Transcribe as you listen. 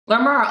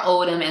Lamar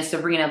Odom and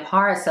Sabrina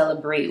Parr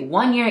celebrate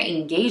 1-year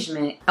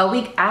engagement a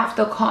week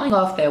after calling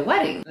off their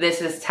wedding. This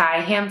is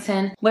Ty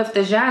Hampton with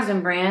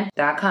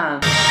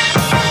thejasminebrand.com.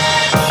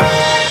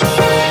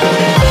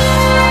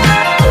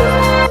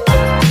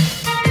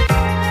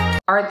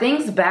 Are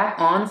things back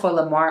on for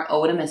Lamar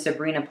Odom and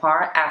Sabrina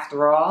Parr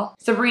after all?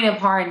 Sabrina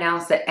Parr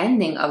announced the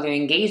ending of their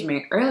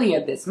engagement earlier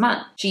this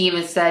month. She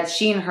even said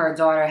she and her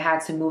daughter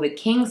had to move a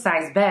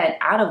king-size bed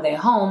out of their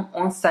home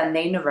on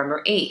Sunday,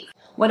 November 8th.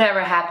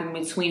 Whatever happened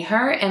between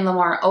her and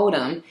Lamar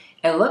Odom,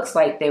 it looks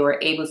like they were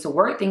able to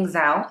work things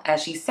out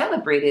as she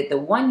celebrated the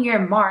 1-year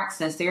mark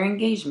since their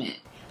engagement.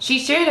 She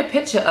shared a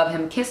picture of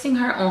him kissing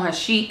her on her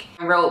cheek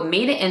and wrote,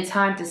 "Made it in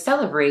time to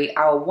celebrate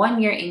our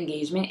 1-year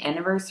engagement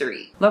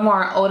anniversary."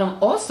 Lamar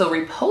Odom also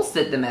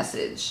reposted the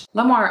message.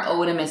 Lamar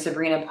Odom and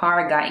Sabrina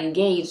Parr got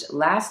engaged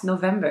last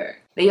November.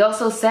 They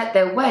also set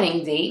their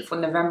wedding date for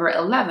November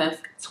 11th,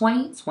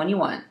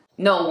 2021.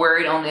 No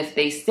word on if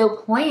they still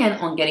plan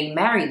on getting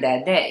married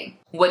that day.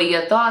 What are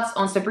your thoughts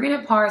on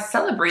Sabrina Parr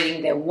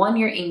celebrating their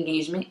 1-year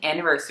engagement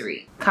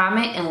anniversary?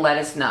 Comment and let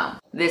us know.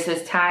 This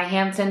is Ty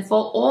Hampton.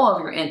 For all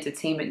of your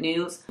entertainment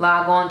news,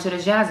 log on to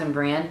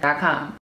thejasminebrand.com.